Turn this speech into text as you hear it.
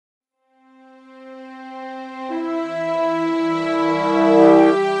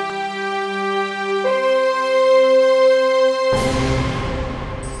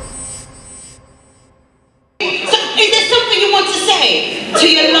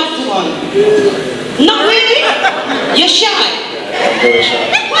after one? Not really? You're shy?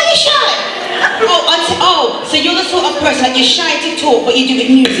 Why are you shy? Oh, so you're the sort of person that you're shy to talk, but you do with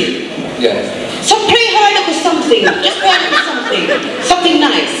music? Yeah. So play her a little something. Just play a little something. Something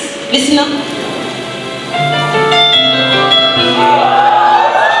nice. Listen up.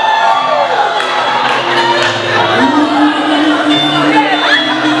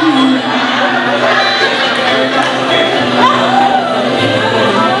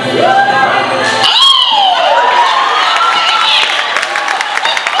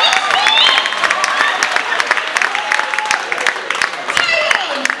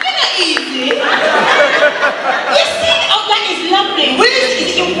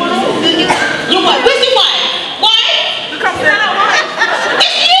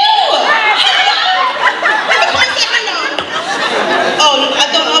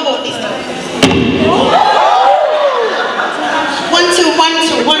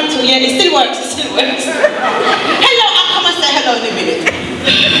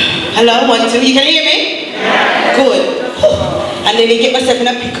 Hello, 1, 2, you can hear me? Yeah. Good. And then I get myself in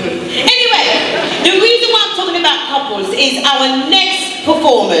a pickle. Anyway, the reason why I'm talking about couples is our next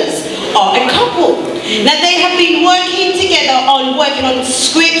performers are a couple. Now they have been working together working on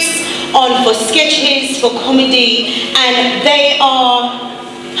scripts, for sketches, for comedy, and they are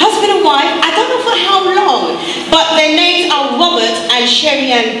husband and wife. I don't know for how long, but their names are Robert and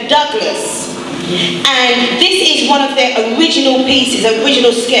Sherry Ann Douglas. And this is one of their original pieces,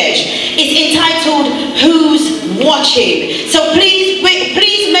 original sketch. It's entitled Who's Watching? So please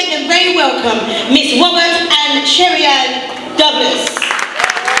make them very welcome, Miss Robert and Sherry Ann Douglas.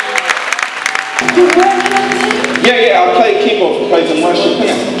 Yeah, I play keyboard for praise and worship,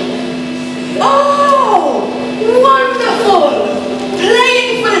 innit? Oh, wonderful!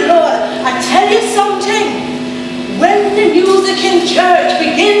 Playing for the Lord. I tell you something. When the music in church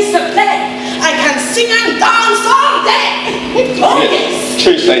begins to play, I can sing and dance all day. Oh yes.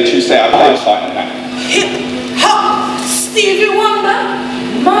 True say, I play a fight in that. Hip hop, Stevie Wonder.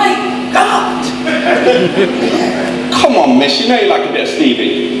 My God. Come on, miss, you know you like a bit of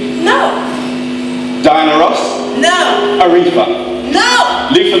Stevie. No. Diana Ross? No. Aretha? No.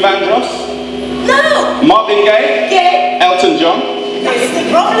 Luther Vandross? No. Marvin Gaye? Gay. Elton John? That's the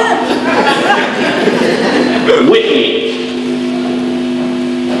problem. Whitney?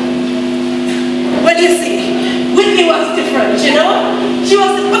 Well, you see, Whitney was different, you know? She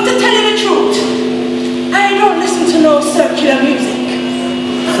was, but to tell you the truth, I don't listen to no circular music.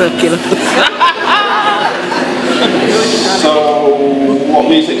 Circular. So, what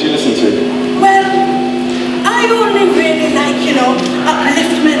music do you listen to? Well, I only really like, you know,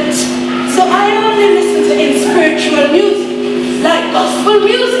 upliftment. So I only listen to spiritual music, like gospel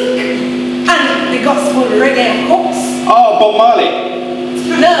music. And the gospel reggae, of course. Oh, Bob Marley?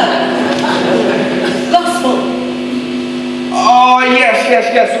 No. Gospel. Oh, yes,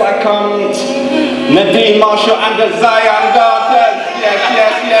 like Nadine Marshall and the Zion Daughters.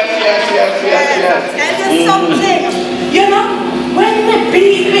 Yes. And there's something, you know, when the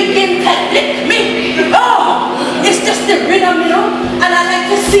beat begins to lick me, oh, it's just the rhythm, you know, and I like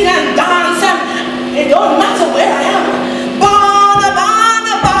to sing and dance, and it don't matter where I am. Born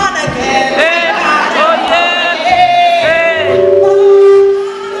again. Hey. Oh yeah. Hey.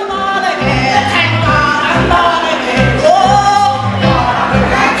 Born again. Thank God I'm born again. Oh,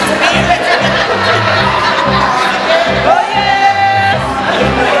 oh yes.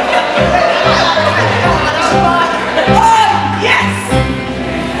 Oh yes.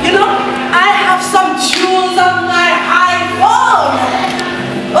 You know, I have some tunes on my iPhone.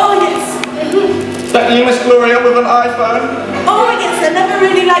 Oh yes. That you, Miss Gloria, with an iPhone? Oh yes, I never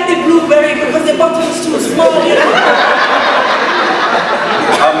really liked the blueberry because the bottom's too small, you know.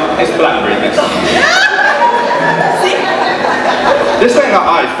 It's Blackberry, miss. See? This ain't an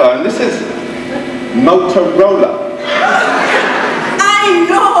iPhone, this is Motorola. I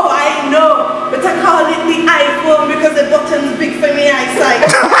know, but I call it the iPhone because the button's big for me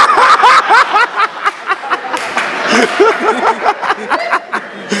eyesight.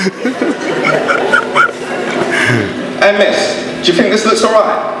 Hey miss, do you think this looks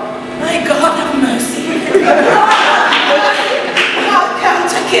alright? My God have mercy. I can't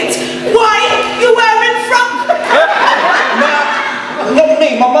take it. Why? You wearing frock? No, not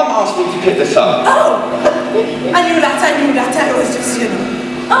me, my mum asked me to pick this up. Oh, I knew that. I was just, you know.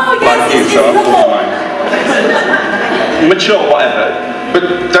 Oh yes, Like you, it's so I long. thought mature, whatever. But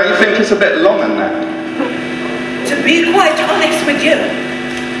don't you think it's a bit long in that? To be quite honest with you,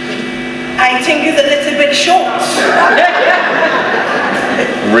 I think it's a little bit short.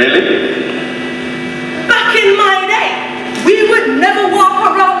 Really? Back in my day, we would never walk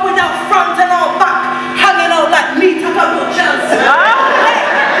around with our front and our back hanging out like meat at our butchers.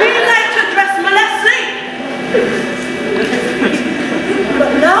 We like to dress modestly.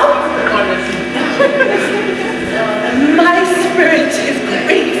 But now, my spirit is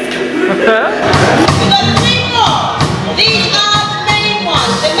grieved. We got 3 more. These are the main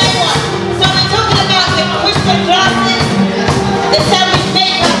ones. The main ones. So we're talking about the crystal glasses, the sandwich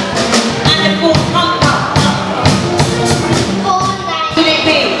maker, and the full pumper. Will it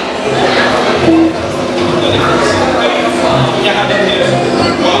be?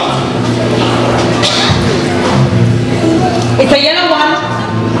 It's a yellow one.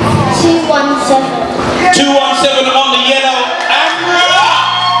 217. 217 on the yellow.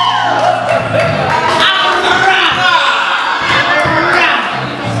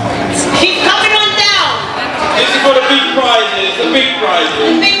 Keep coming on down. This is for the big prizes. The big prizes.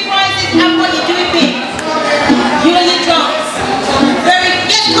 The big prizes and what you do it big. You and your drums. Very,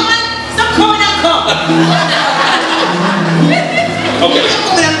 yes, come on. Stop coming and come. Okay. Stop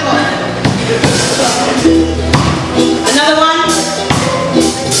coming and come. Another one.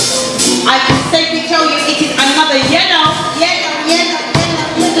 I can safely tell you it is another yellow.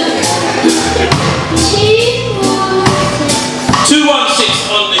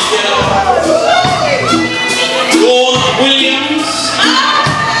 216 on the yellow. Dawn Williams.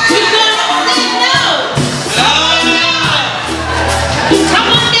 We're going upstairs now. Come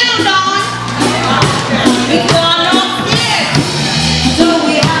on down, Dawn. We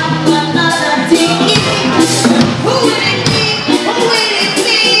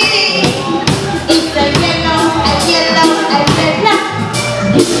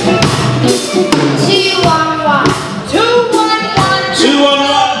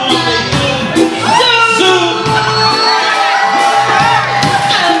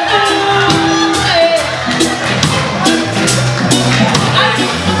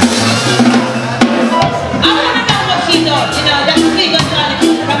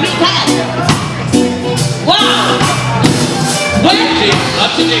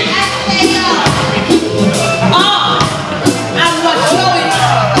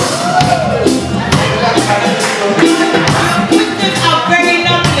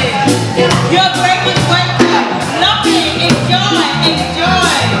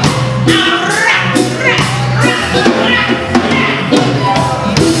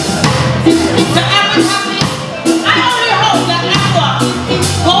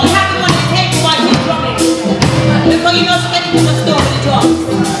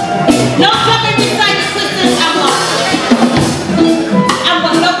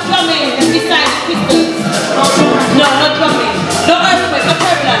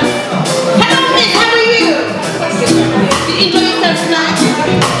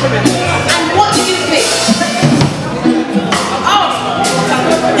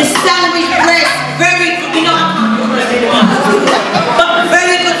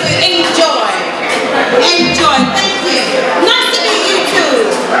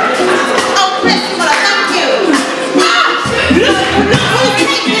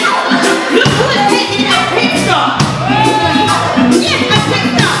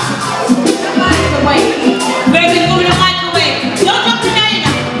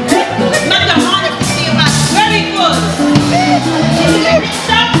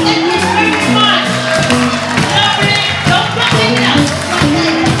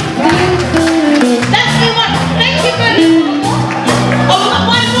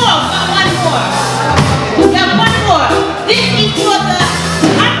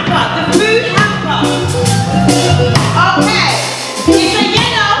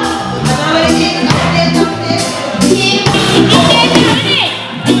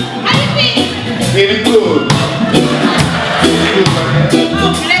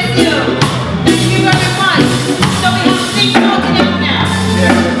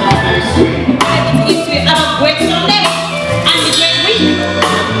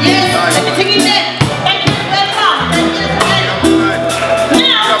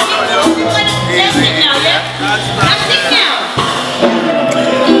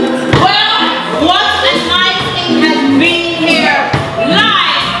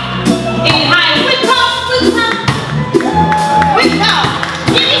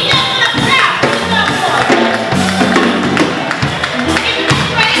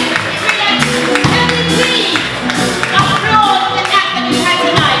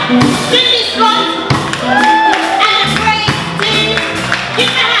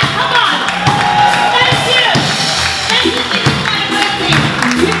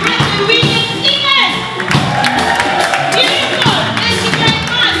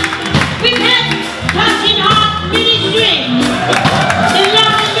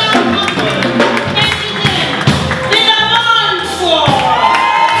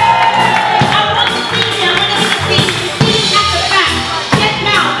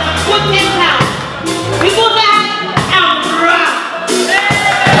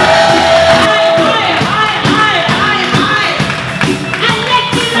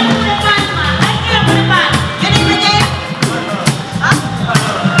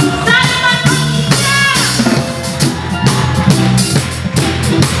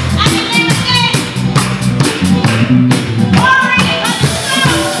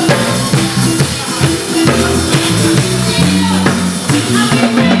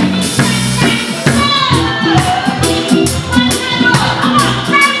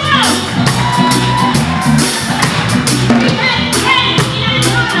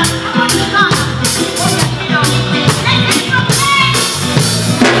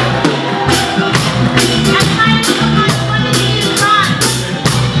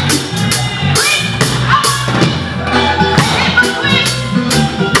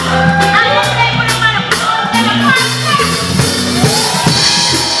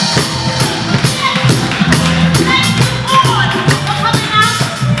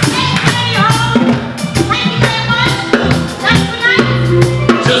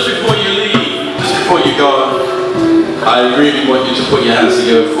put your hands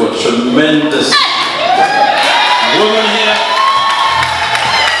together for a tremendous woman here,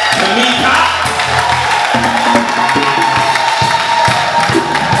 Tameka.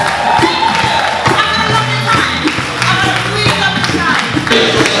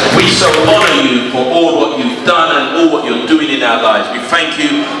 We so honor you for all what you've done and all what you're doing in our lives. We thank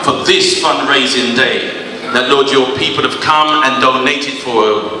you for this fundraising day. That, Lord, your people have come and donated for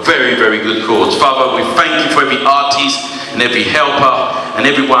a very, very good cause. Father, we thank you for every artist and every helper and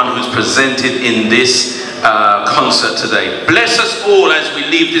everyone who's presented in this concert today. Bless us all as we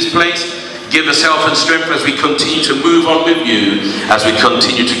leave this place. Give us health and strength as we continue to move on with you, as we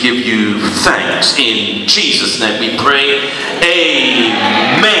continue to give you thanks. In Jesus' name we pray.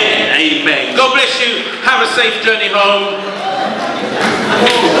 Amen. Amen. God bless you. Have a safe journey home.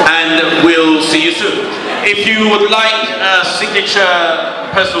 And we'll see you soon. If you would like a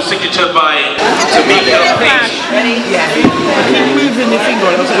personal signature by Tameka, please. Yeah. Keep moving your finger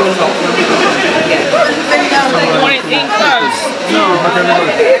on it, so you're not. You want it in close? No.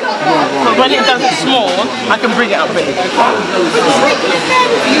 Because when it does it small, I can bring it up big. Oh,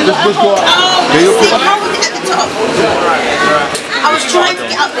 see, how was it at the top? I was trying to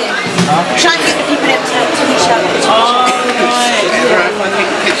get up there. Trying to get the people to each other.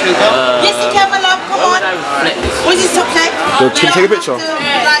 Yes, you can, my love. Come on. What does this top say? Can you take a picture?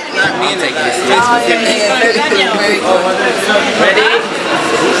 Me and take this. Ready?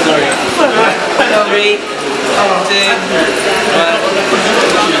 3, 2, 1.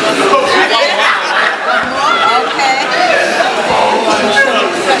 Okay.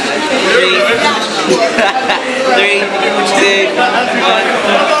 3, 2, 1.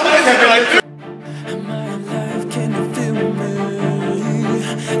 Can you feel me?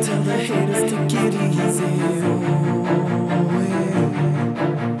 Tell the haters to get easy.